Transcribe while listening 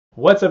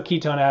What's up,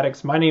 Ketone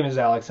Addicts? My name is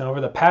Alex, and over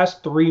the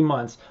past 3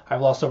 months,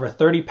 I've lost over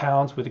 30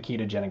 pounds with a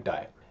ketogenic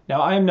diet. Now,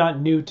 I am not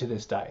new to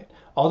this diet.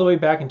 All the way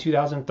back in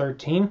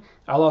 2013,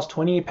 I lost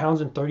 28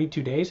 pounds in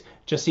 32 days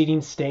just eating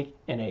steak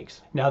and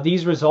eggs. Now,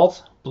 these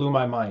results blew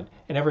my mind,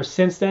 and ever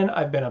since then,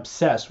 I've been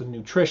obsessed with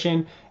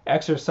nutrition,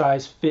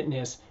 exercise,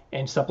 fitness,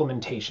 and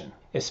supplementation,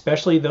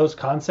 especially those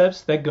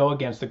concepts that go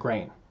against the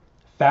grain.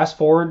 Fast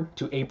forward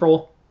to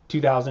April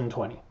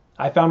 2020.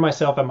 I found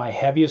myself at my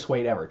heaviest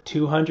weight ever,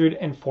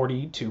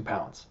 242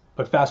 pounds.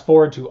 But fast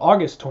forward to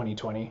August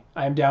 2020,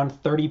 I am down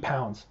 30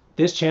 pounds.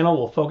 This channel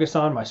will focus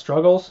on my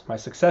struggles, my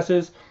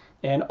successes,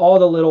 and all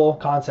the little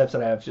concepts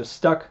that I have just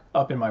stuck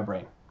up in my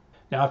brain.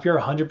 Now, if you're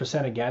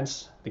 100%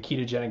 against the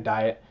ketogenic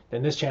diet,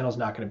 then this channel is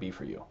not going to be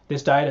for you.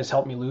 This diet has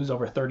helped me lose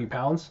over 30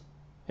 pounds.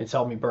 It's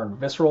helped me burn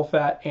visceral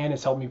fat, and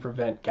it's helped me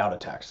prevent gout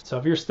attacks. So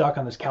if you're stuck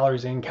on this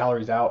calories in,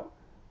 calories out,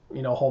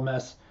 whole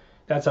mess,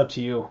 that's up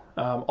to you.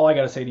 All I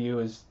got to say to you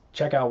is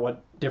check out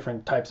what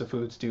different types of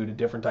foods do to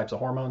different types of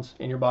hormones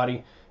in your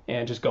body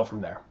and just go from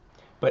there.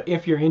 But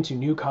if you're into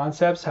new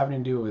concepts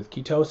having to do with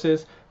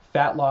ketosis,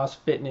 fat loss,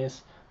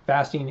 fitness,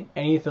 fasting,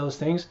 any of those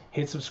things,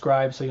 hit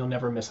subscribe so you'll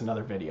never miss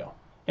another video.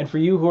 And for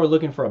you who are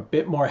looking for a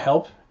bit more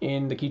help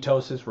in the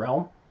ketosis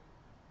realm,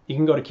 you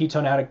can go to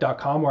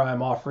ketoneaddict.com where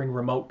I'm offering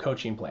remote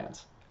coaching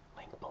plans.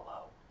 Link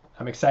below.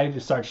 I'm excited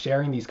to start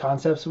sharing these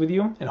concepts with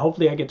you, and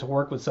hopefully I get to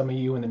work with some of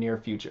you in the near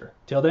future.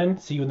 Till then,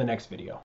 see you in the next video.